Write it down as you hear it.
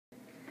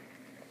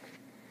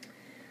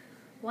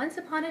Once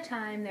upon a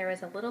time there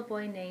was a little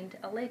boy named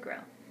Allegro.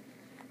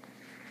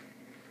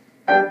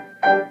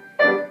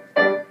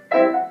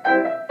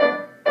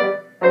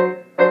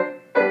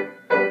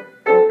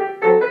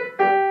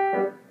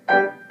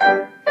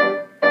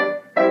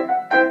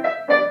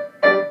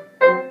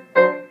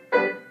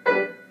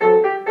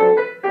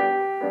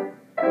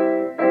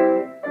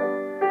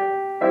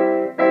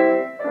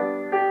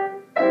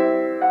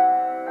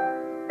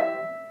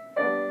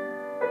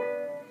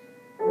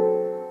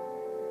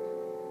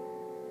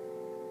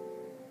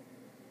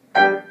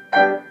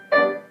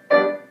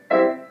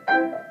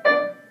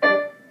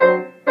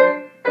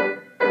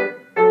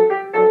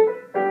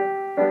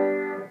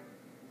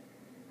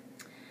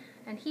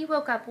 And he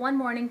woke up one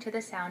morning to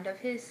the sound of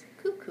his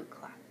cuckoo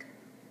clock.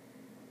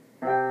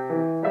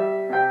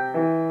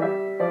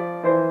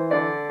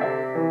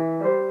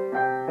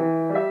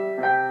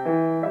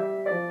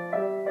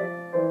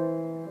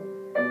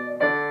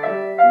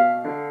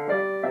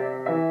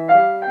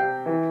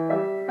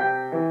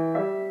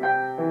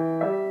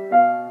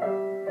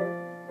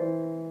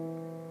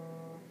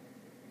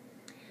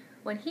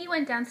 When he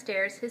went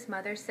downstairs, his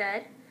mother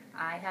said,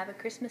 "I have a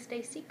Christmas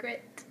Day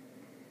secret."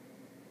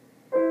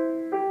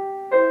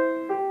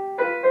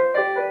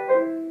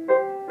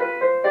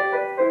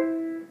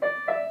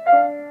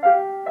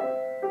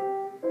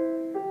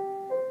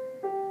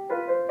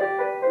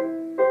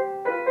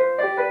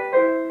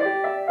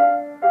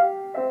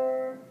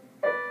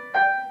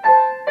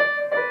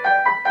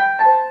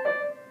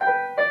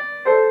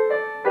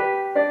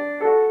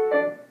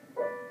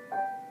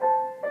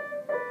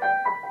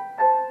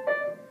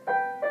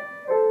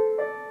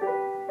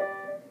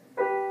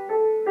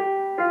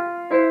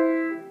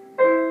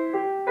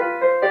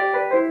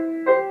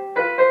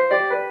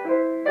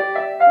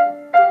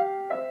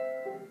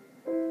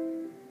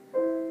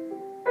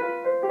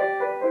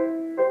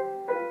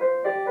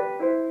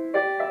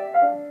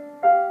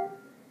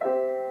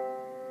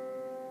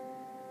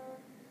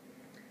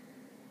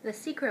 The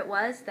secret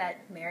was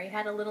that Mary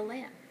had a little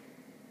lamb.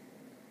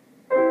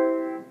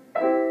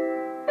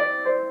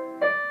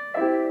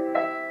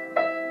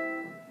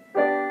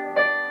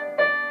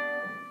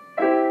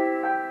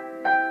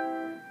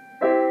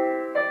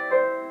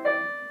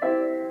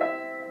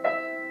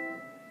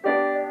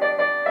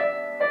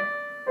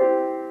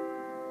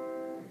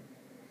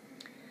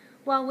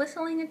 While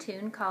whistling a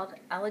tune called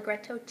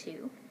Allegretto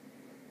 2,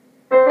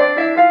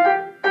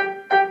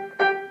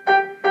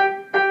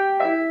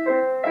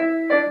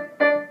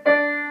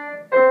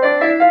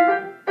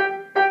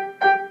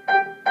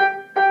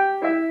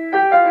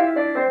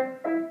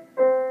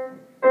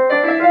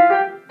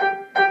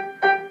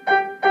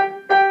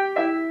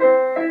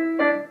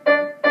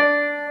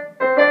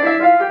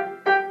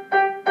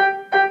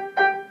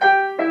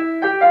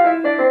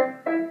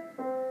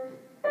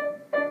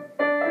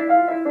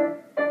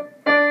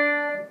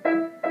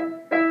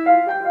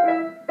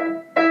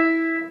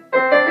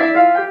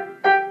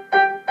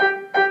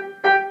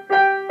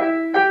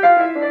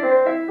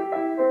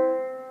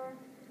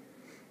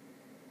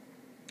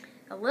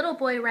 the little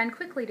boy ran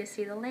quickly to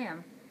see the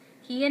lamb.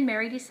 He and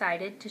Mary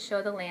decided to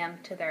show the lamb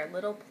to their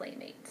little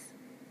playmates.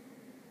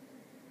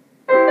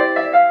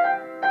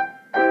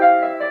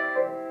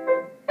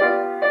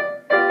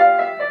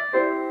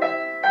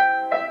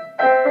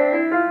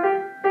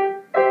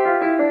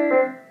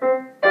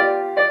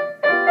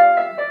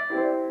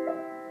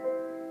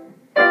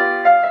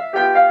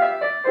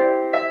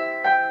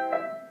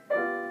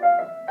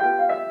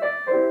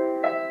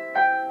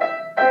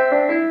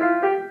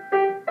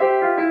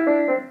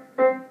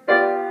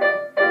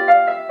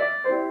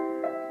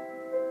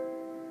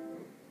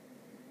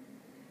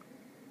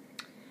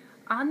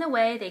 On the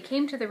way, they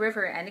came to the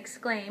river and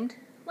exclaimed,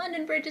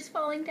 "London Bridge is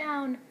falling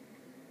down!"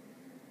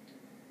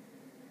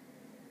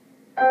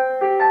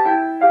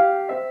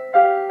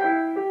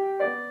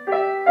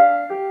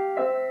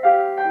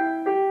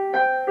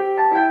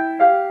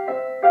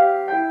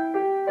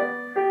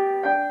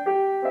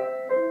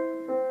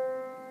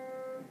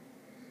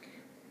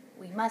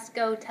 "We must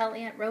go tell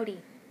Aunt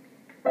Rhody."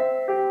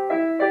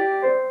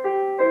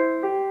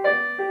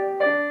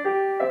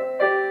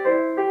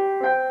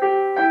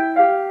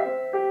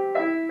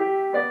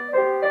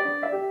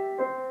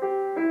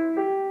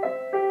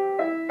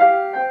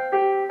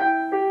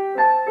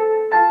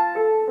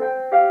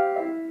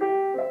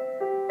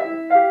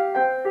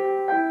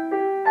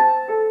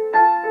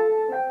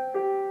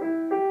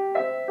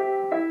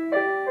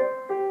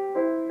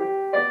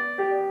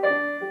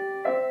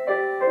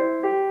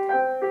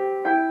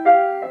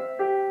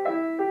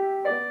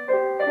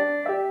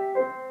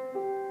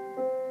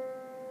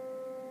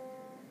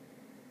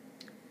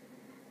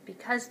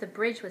 Because the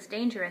bridge was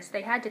dangerous,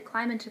 they had to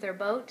climb into their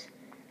boat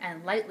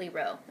and lightly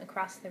row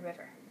across the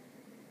river.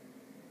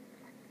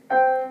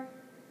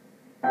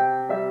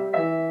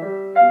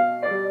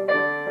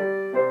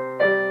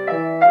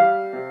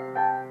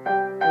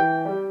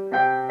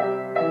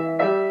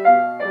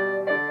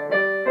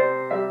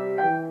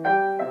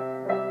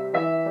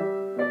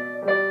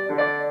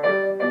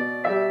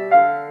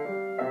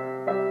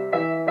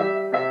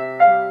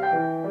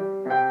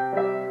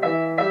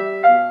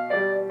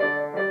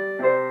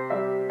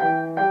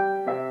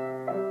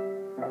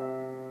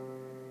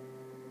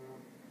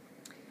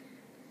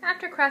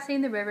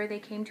 crossing the river, they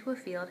came to a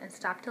field and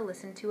stopped to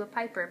listen to a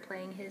piper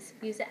playing his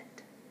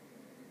musette.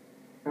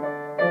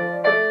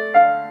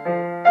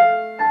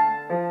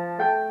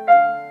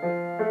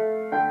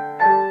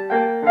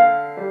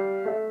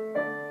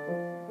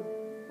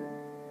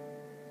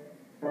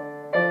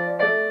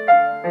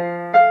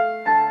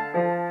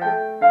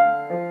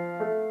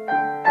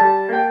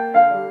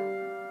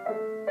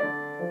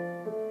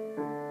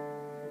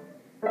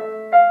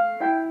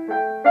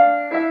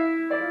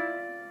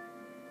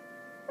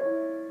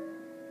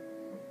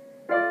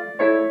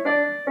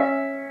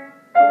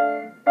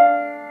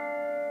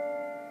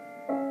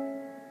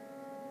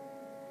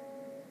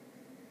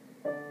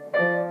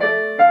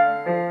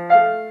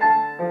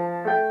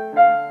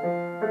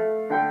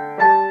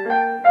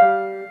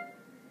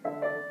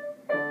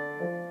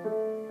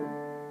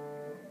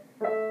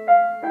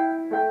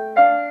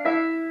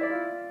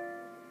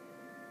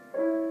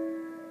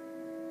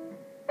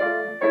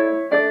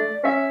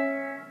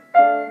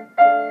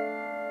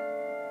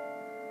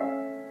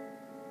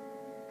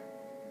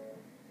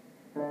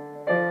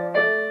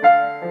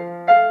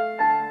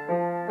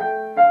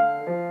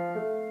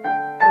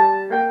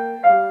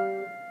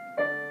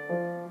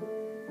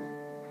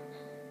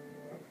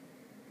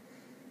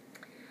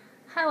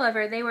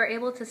 However, they were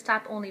able to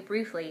stop only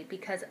briefly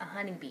because a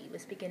honeybee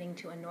was beginning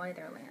to annoy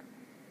their lamb.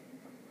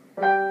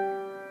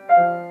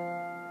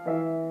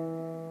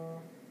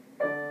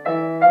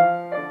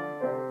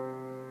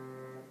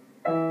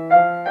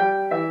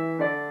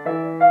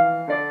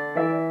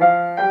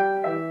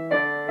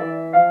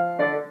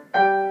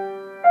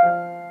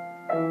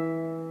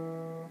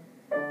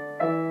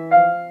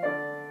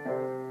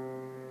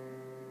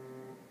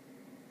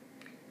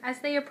 As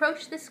they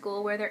approached the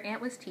school where their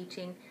aunt was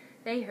teaching,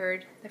 they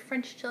heard the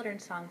French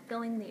children's song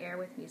filling the air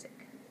with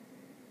music.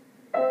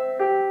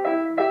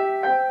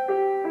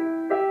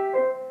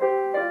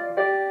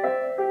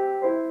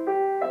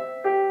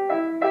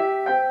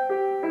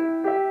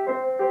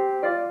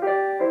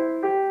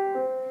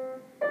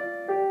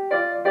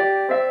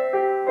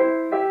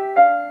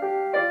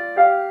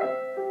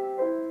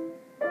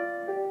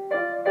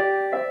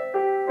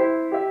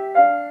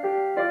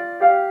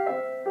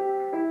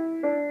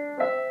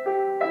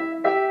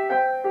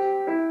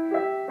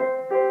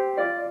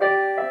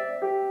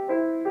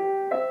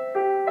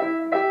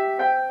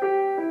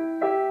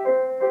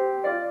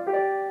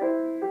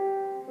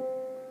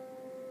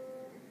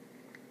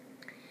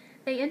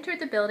 They entered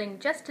the building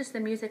just as the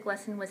music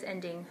lesson was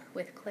ending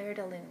with Clair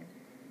de Lune.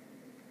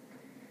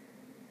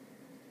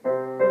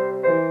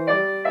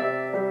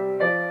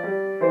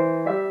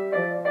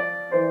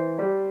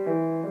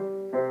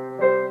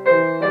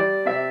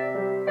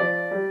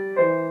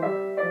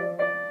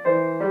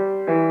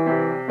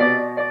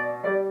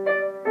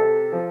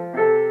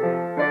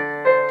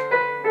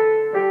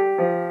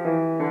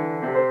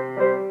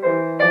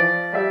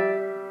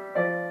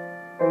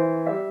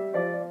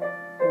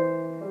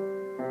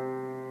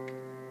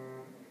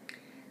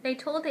 They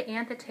told the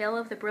aunt the tale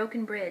of the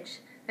broken bridge.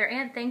 Their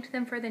aunt thanked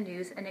them for the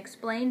news and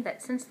explained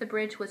that since the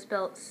bridge was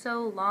built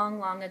so long,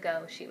 long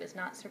ago, she was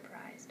not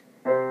surprised.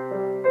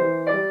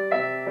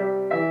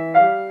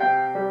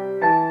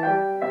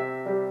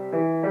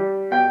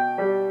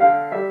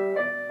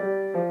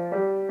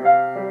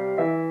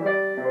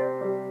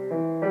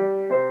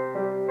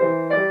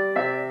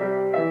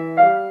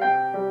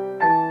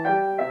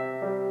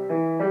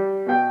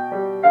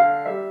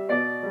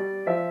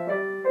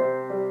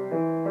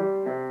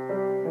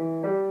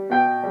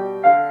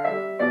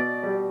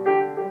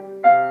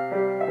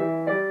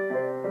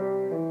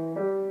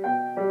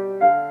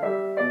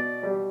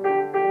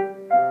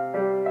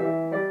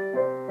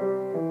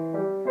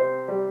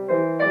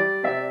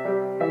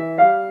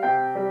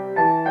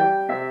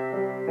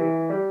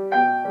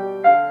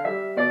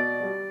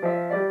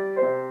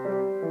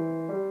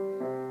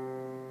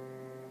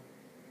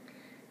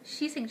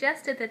 She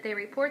suggested that they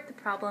report the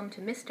problem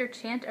to Mr.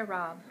 Chant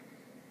Arab.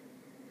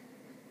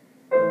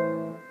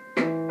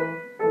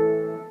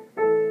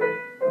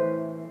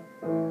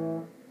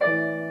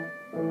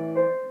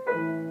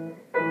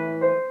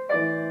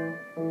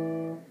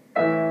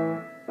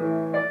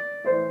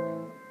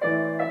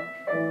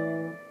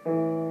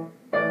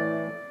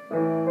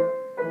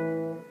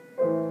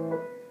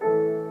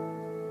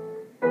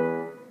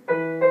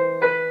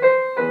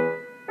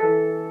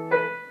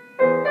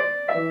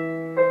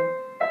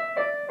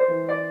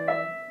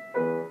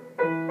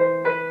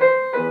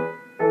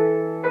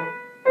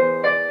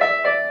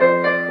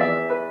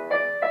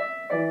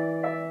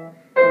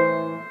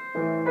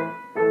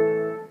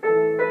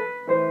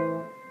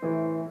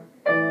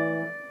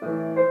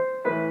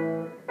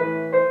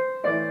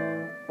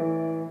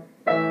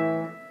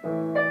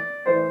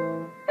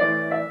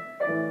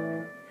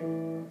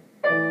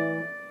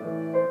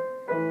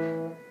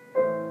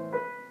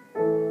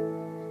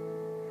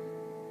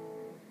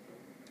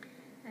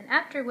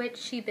 After which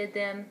she bid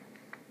them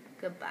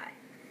goodbye.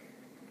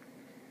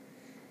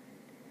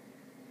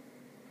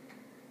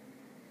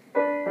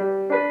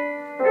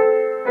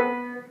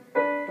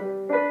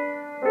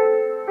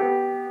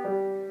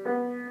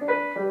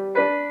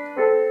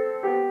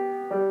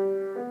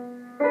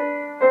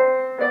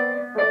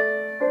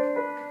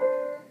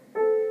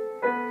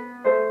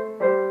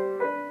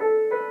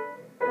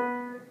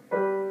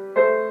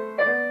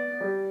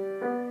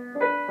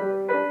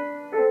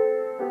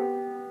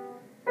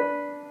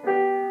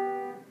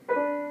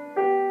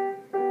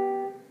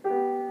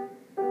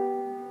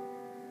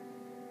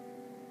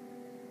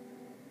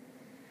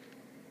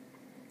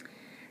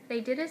 They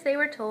did as they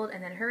were told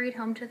and then hurried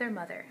home to their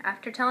mother.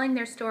 After telling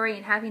their story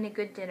and having a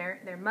good dinner,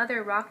 their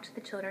mother rocked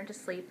the children to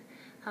sleep,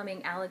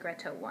 humming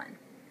Allegretto 1.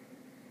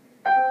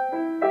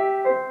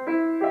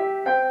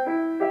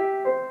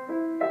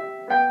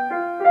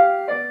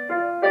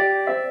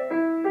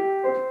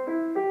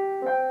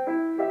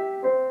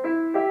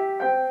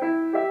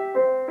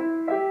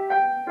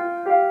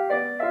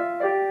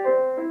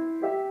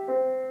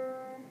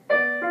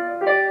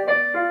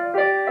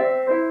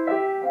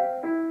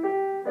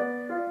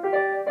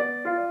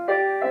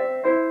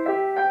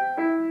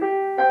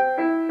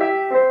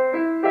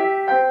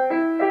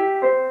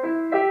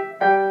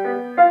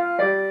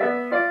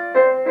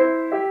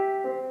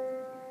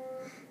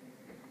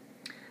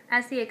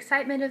 As the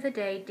excitement of the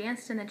day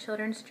danced in the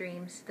children's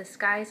dreams, the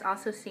skies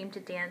also seemed to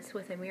dance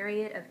with a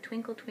myriad of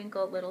twinkle,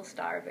 twinkle, little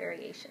star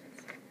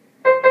variations.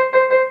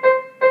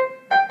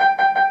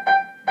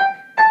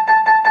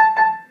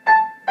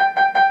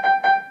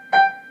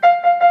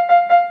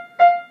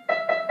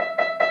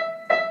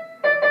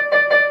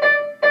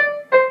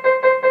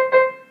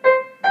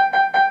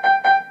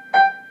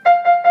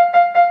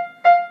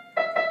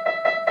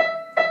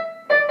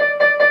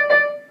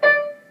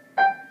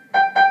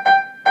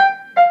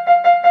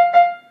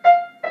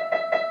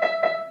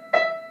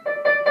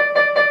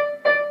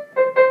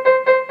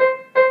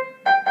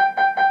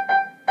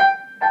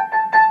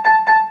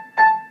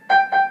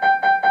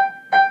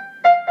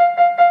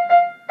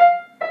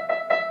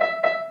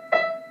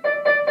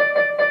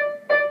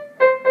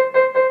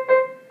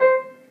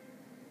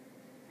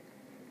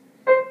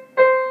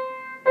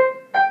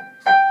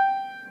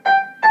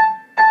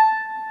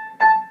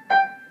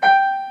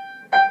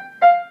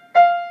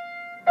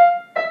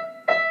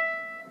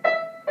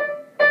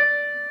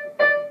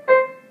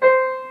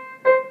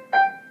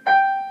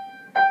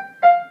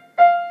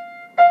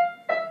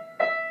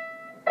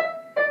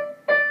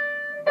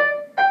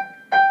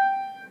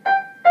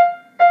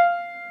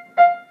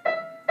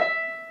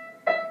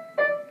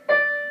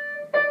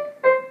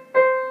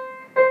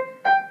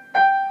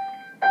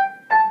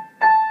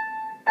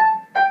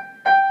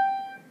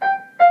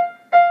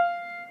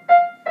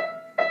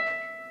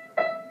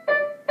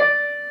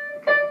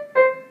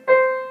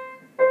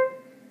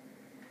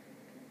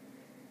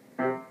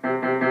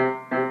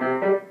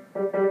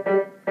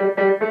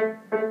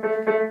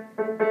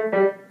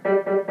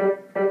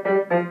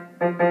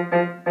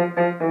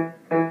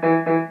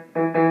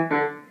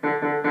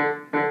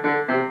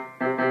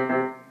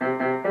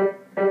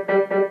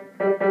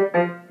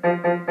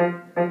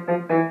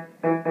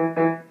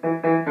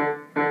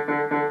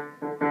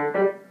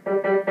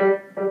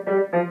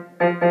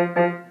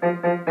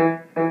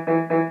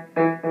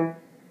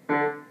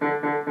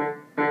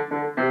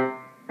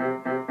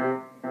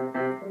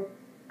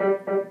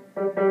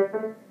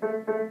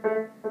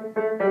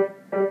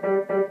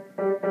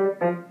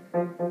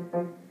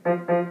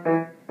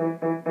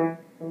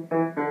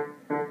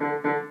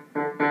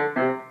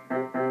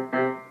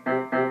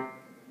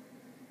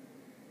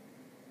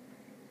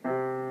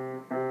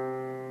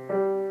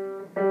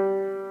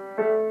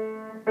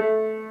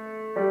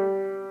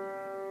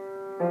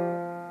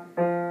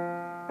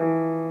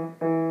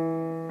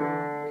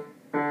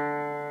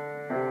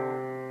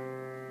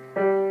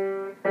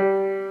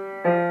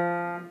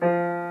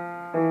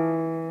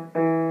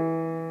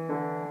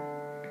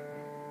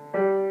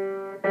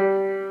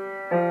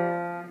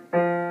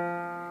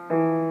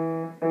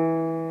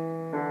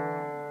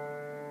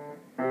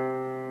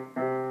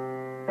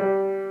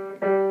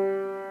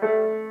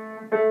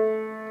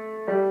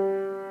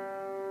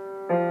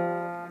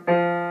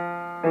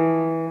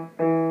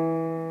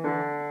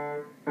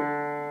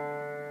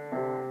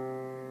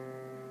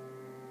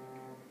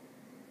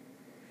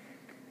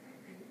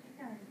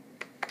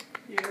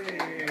 Yay.